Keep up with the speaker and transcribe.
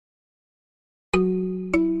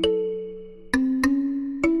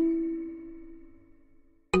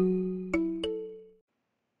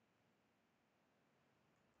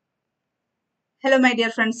Hello my dear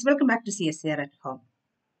friends, welcome back to CSR at home.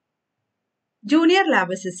 Junior Lab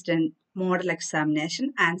Assistant Model Examination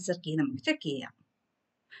answer key നമുക്ക് check ചെയ്യാം.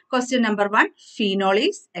 Question number 1, phenol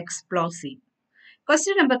is explosive.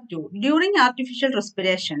 Question number 2, during artificial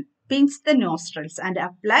respiration, pinch the nostrils and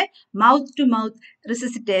apply mouth-to-mouth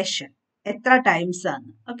resuscitation. എത്ര times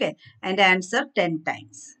ആണ്? Okay, and answer 10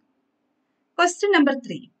 times. Question number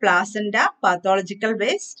 3, placenta, pathological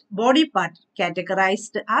waste, body part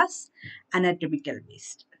categorized as anatomical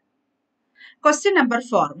waste. Question number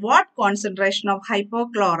 4, what concentration of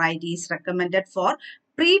hypochlorite is recommended for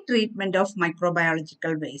pre-treatment of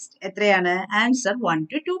microbiological waste? എത്രയാണ്? Answer 1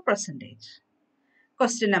 to 2%.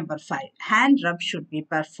 Question number 5, hand rub should be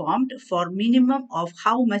performed for minimum of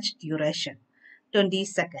how much duration? 20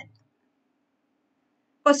 seconds.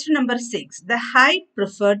 Question number 6. The height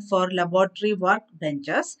preferred for laboratory work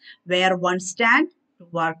benches where one stand to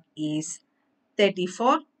work is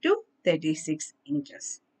 34 to 36 inches.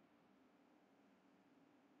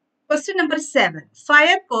 Question number 7.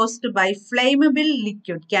 Fire caused by flammable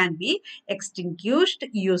liquid can be extinguished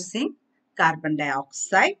using carbon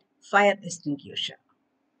dioxide fire extinguisher.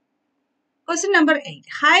 Question number 8.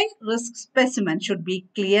 High risk specimen should be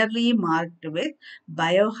clearly marked with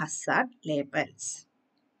biohazard labels.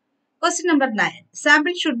 Question number 9.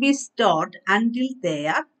 Samples should be stored until they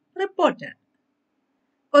are reported.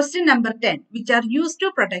 Question number 10. Which are used to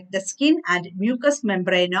protect the skin and mucous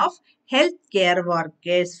membrane of healthcare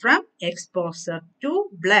workers from exposure to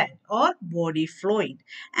blood or body fluid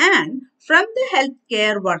and from the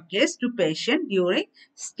healthcare workers to patient during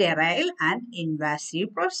sterile and invasive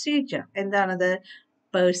procedure. എന്താണ്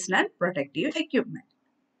personal protective equipment.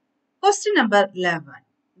 Question number 11.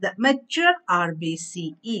 The mature RBC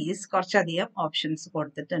is കുറച്ചധികം options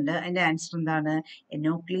കൊടുത്തിട്ടുണ്ട്. അതിൻ്റെ answer എന്താണ്?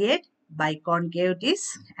 Enucleate, biconcave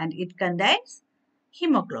disc, and it contains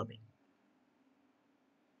hemoglobin.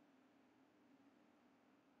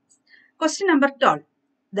 Question number 12.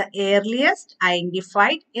 The earliest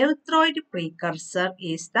identified erythroid precursor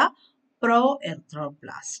is the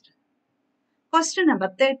proerythroblast. Question number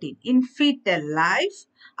 13. In fetal life,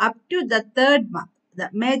 up to the 3rd month, the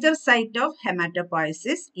major site of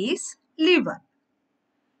hematopoiesis is liver.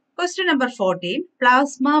 Question number 14.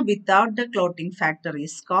 Plasma without the clotting factor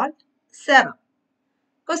is called serum.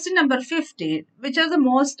 Question number 15. Which are the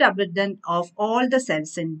most abundant of all the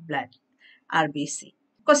cells in blood? RBC.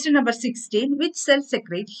 Question number 16. Which cells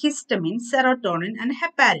secrete histamine, serotonin, and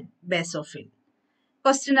heparin? Basophil.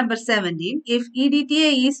 Question number 17. If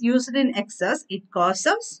EDTA is used in excess, it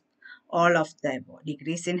causes all of the above.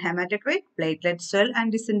 Decrease in hematocrit, platelet swell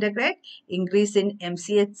and disintegrate, increase in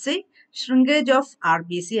MCHC, shrinkage of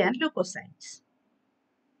RBC and leukocytes.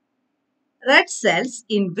 Red cells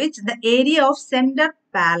in which the area of center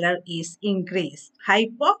pallor is increased,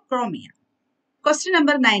 hypochromia. Question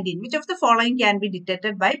number 19. Which of the following can be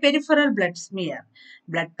detected by peripheral blood smear?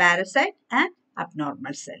 Blood parasite and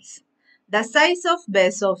abnormal cells. The size of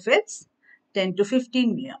basophils 10 to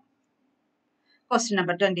 15 million. Question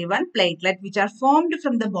number 21. Platelet which are formed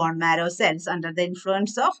from the bone marrow cells under the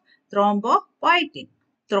influence of thrombopoietin.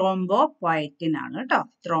 Thrombopoietin ആണ് കേട്ടോ.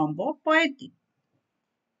 Thrombopoietin.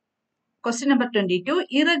 Question number 22.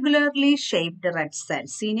 Irregularly shaped red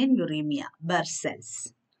cells seen in uremia. Burr cells.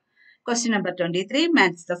 Question number 23.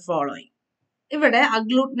 Match the following. ഇവിടെ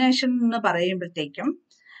agglutination എന്ന് പറയുമ്പോഴത്തേക്കും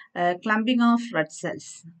clumping of red cells.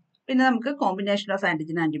 പിന്നെ നമുക്ക് combination of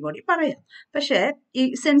antigen antibody പറയാം. പക്ഷേ ഈ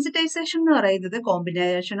സെൻസിറ്റൈസേഷൻ എന്ന് പറയുന്നത്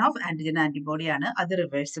കോമ്പിനേഷൻ ഓഫ് ആന്റിജൻ ആന്റിബോഡി ആണ്. അത്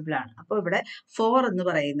റിവേഴ്സിബിൾ ആണ്. അപ്പോൾ ഇവിടെ 4 എന്ന്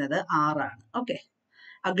പറയുന്നത് 6 ആണ്. Okay.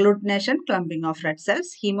 Agglutination, ക്ലംപിംഗ് of red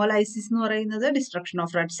cells, haemolysis എന്ന് പറയുന്നത് destruction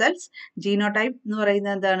of red cells, genotype എന്ന്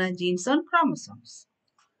പറയുന്നത് എന്താണ്? Jeans on chromosomes.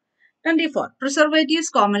 24. Preservatives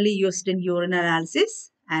commonly used in urine analysis.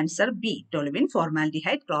 Answer B. Toluene,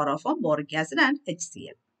 formaldehyde, chloroform, boric acid and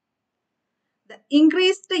HCl. The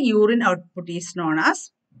increased urine output is known as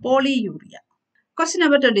polyuria. Question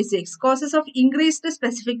number 26. Causes of increased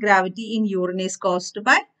specific gravity in urine is caused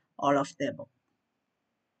by all of the above.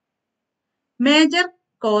 Major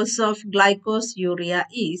cause of glycosuria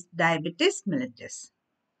is diabetes mellitus.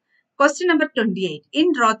 Question number 28. In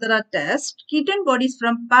Rothera test, ketone bodies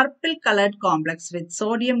from purple colored complex with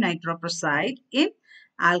sodium nitroprusside in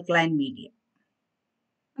alkaline medium.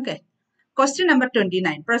 Okay. Question number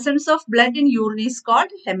 29. Presence of blood in urine is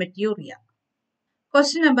called hematuria.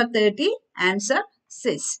 Question number 30. Answer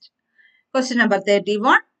cyst. Question number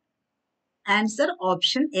 31. Answer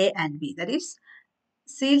option A and B. That is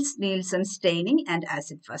Seals-Nielsen staining and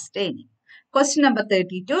acid fast staining. Question number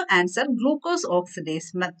 32. Answer glucose oxidase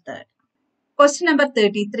method. Question number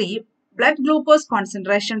 33. Blood glucose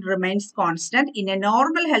concentration remains constant in a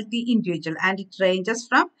normal healthy individual and it ranges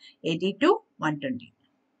from 80 to 120.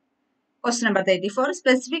 Question number 34.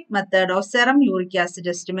 Specific method of serum uric acid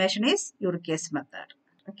estimation is uricase method.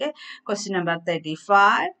 Okay. Question number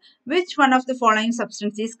 35. Which one of the following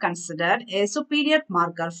substances is considered a superior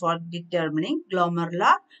marker for determining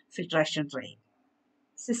glomerular filtration rate?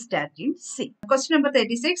 Cystatin C. Question number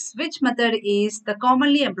 36. Which method is the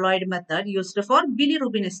commonly employed method used for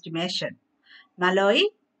bilirubin estimation?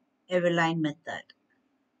 Malloy-Eveline method.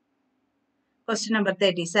 Question number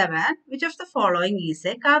 37. Which of the following is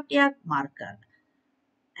a cardiac marker?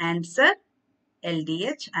 Answer: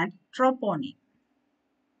 LDH and troponin.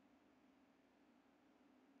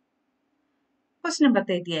 Question number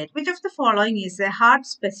 38. Which of the following is a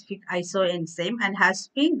heart-specific isoenzyme and has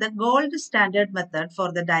been the gold standard method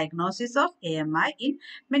for the diagnosis of AMI in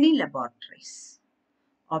many laboratories?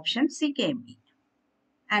 Option CKMB.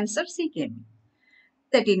 Answer CKMB.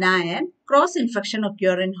 39. Cross-infection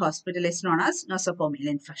occur in hospital is known as nosocomial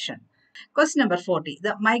infection. Question number 40.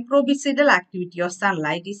 The microbicidal activity of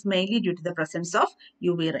sunlight is mainly due to the presence of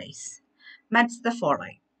UV rays. Match the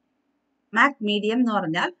following. MAC medium എന്ന്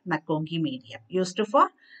പറഞ്ഞാൽ McConkie medium used for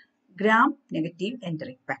gram-negative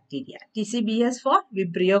enteric bacteria. TCBS for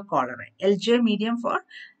Vibrio cholerae. LJ medium for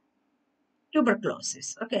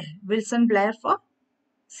tuberculosis. Okay. Wilson-Blair for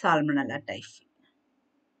Salmonella typhi.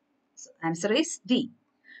 So answer is D.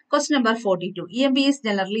 Question number 42. EMB is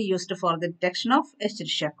generally used for the detection of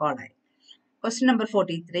Escherichia coli. Question number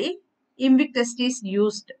 43. IMBIC test is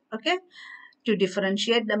used, okay, to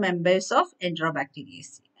differentiate the members of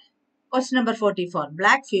Enterobacteriaceae. Question number 44.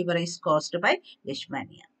 Black fever is caused by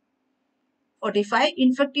Leishmania. 45.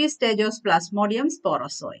 Infectious stage of Plasmodium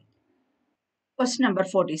sporozoite. Question number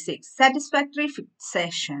 46. Satisfactory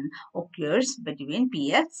fixation occurs between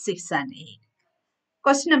pH 6 and 8.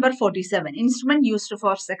 Question number 47. Instrument used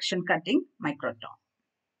for section cutting, microtome.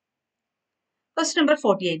 Question number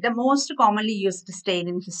 48. The most commonly used stain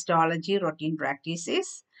in histology routine practice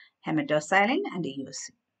is hematoxylin and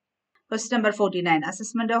EUC. Question number 49.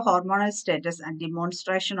 Assessment of hormonal status and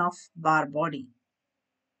demonstration of bar body.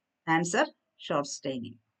 Answer: short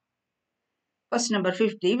staining. Question number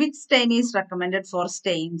 50. Which stain is recommended for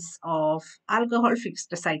stains of alcohol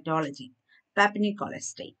fixed cytology? Papinicola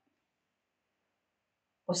stain.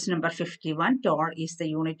 Question number 51. Torr is the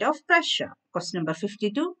unit of pressure. Question number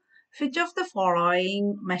 52. Which of the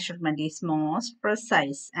following measurement is most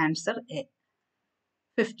precise? Answer A.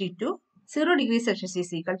 52. 0 degrees Celsius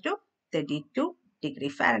is equal to 32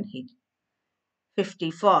 degrees Fahrenheit.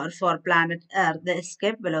 54. For planet Earth, the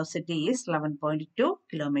escape velocity is 11.2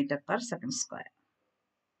 km per second square.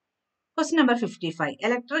 Question number 55.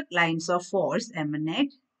 Electric lines of force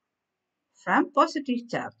emanate from positive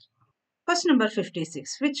charge. Question number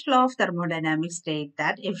 56. Which law of thermodynamics states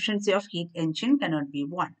that efficiency of heat engine cannot be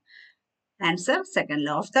 1? Answer: second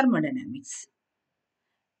law of thermodynamics.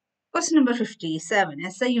 Question number 57.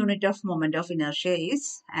 SI unit of moment of inertia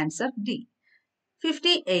is? Answer D.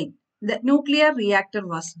 58. The nuclear reactor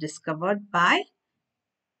was discovered by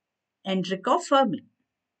Enrico Fermi.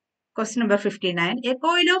 Question number 59. A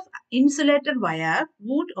coil of insulated wire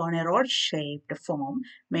wound on a rod-shaped form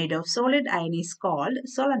made of solid iron is called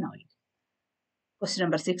solenoid. Question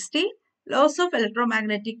number 60. Laws of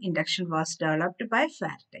electromagnetic induction was developed by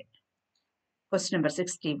Faraday. Question number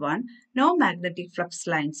 61. No magnetic flux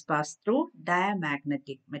lines pass through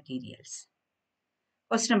diamagnetic materials.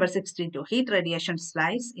 Question number 62. Heat radiation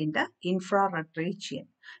lies in the infrared region.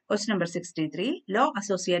 Question number 63. Law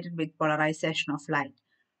associated with polarization of light.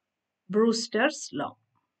 Brewster's law.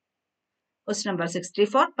 Question number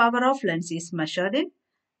 64. Power of lens is measured in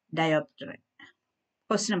diopter.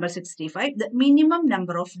 Question number 65. The minimum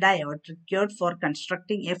number of diodes required for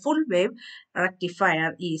constructing a full wave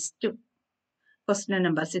rectifier is 2. Question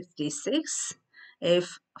number 66.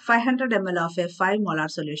 If 500 ml of a 5 molar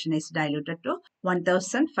solution is diluted to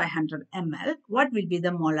 1500 ml, what will be the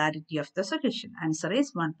molarity of the solution? Answer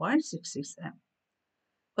is 1.66 m.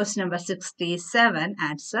 Question number 67.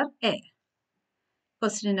 Answer A.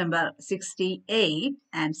 Question number 68.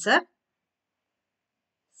 Answer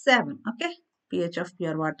 7. Okay. pH of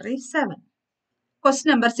pure water is 7.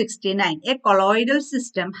 Question number 69. A colloidal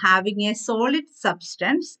system having a solid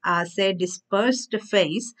substance as a dispersed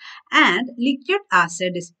phase and liquid as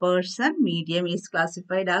a dispersion medium is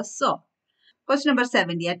classified as so. Question number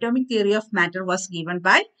 70. Atomic theory of matter was given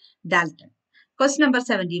by Dalton. Question number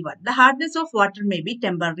 71. The hardness of water may be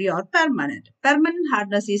temporary or permanent. Permanent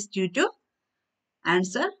hardness is due to?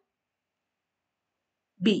 Answer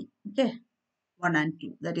B. Okay. 1 and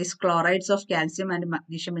 2. That is chlorides of calcium and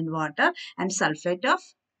magnesium in water and sulfate of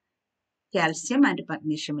calcium and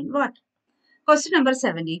magnesium in water. Question number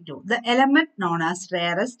 72. The element known as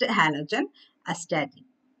rarest halogen, astatine.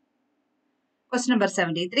 Question number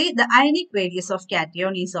 73. The ionic radius of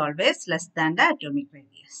cation is always less than the atomic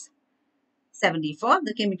radius. 74.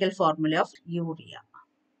 The chemical formula of urea.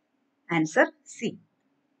 Answer C.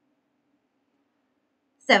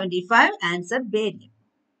 75. Answer barium.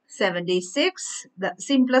 76. The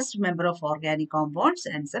simplest member of organic compounds.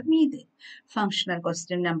 Answer methane. Functional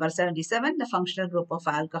question number 77. The functional group of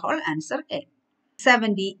alcohol. Answer A.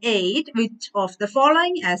 78. Which of the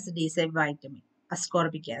following acid is a vitamin?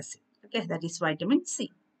 Ascorbic acid. Okay, that is vitamin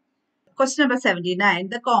C. Question number 79.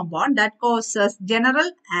 The compound that causes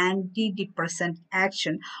general antidepressant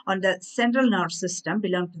action on the central nervous system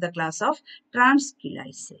belongs to the class of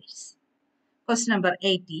tranquilizers. Question number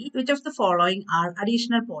 80. Which of the following are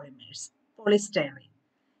additional polymers? Polystyrene.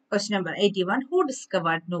 Question number 81. Who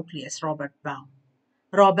discovered nucleus? Robert Brown.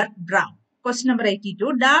 Question number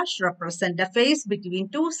 82. Dash represent the phase between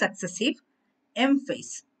two successive M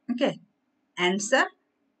phase. Okay. Answer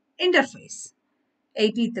interphase.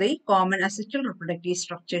 83. Common asexual reproductive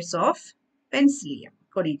structures of Penicillium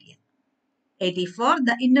conidium. 84.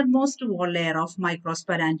 The innermost wall layer of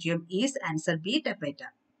microsporangium is answer B.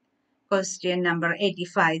 Tapetum. Question number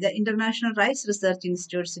 85. The International Rice Research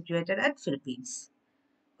Institute situated at Philippines.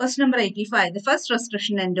 Question number 85. The first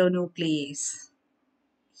restriction endonuclease.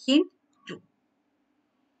 Hint 2.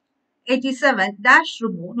 87. Dash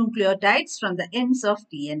remove nucleotides from the ends of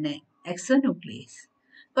DNA. Exonuclease.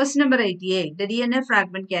 Question number 88. The DNA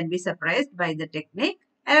fragment can be suppressed by the technique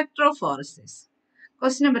electrophoresis.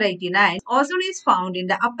 Question number 89. Ozone is found in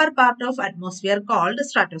the upper part of atmosphere called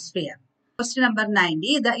stratosphere. Question number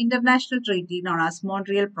 90. The international treaty known as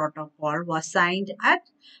Montreal Protocol was signed at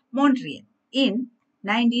Montreal in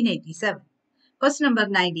 1987. Question number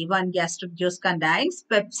 91. Gastric juice contains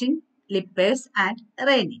pepsin, lipase and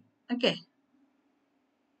rennin. Okay.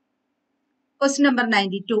 Question number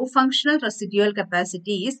 92. Functional residual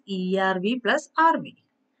capacity is ERV plus RV.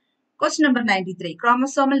 Question number 93.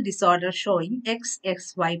 Chromosomal disorder showing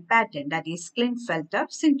XXY pattern, that is Klinefelter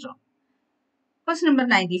syndrome. Question number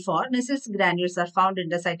 94. Nissls granules are found in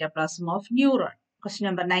the cytoplasm of neuron. Question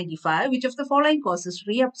number 95. Which of the following causes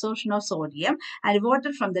reabsorption of sodium and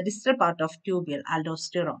water from the distal part of tubule?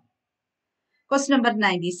 Aldosterone. Question number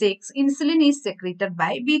 96. Insulin is secreted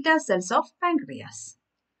by beta cells of pancreas.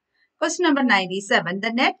 Question number 97.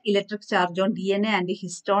 The net electric charge on DNA and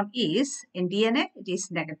histone is, in DNA it is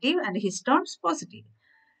negative and histone is positive.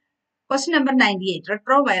 Question number 98.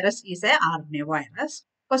 Retrovirus is a RNA virus.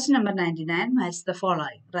 Question number 99 matches the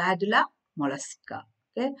following. Radula mollusca.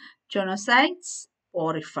 Okay. Chonocytes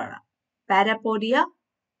porifera. Parapodia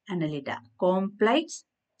annelida. Complates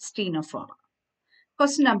stenophora.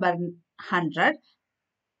 Question number 100.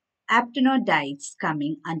 Aptenoids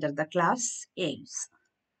coming under the class Aves.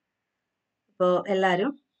 അപ്പോൾ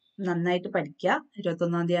എല്ലാവരും നന്നായിട്ട് പഠിക്കുക.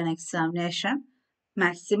 21-ാം തീയതിയാണ് examination.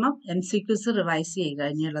 Maximum MCQs revise ചെയ്യുക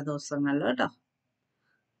ഇനിയുള്ള ദിവസങ്ങളിൽ കേട്ടോ.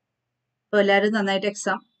 അപ്പോൾ എല്ലാവരും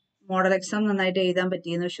നന്നായിട്ട് മോഡൽ എക്സാം നന്നായിട്ട് എഴുതാൻ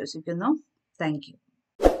പറ്റിയെന്ന് വിശ്വസിക്കുന്നു. Thank you.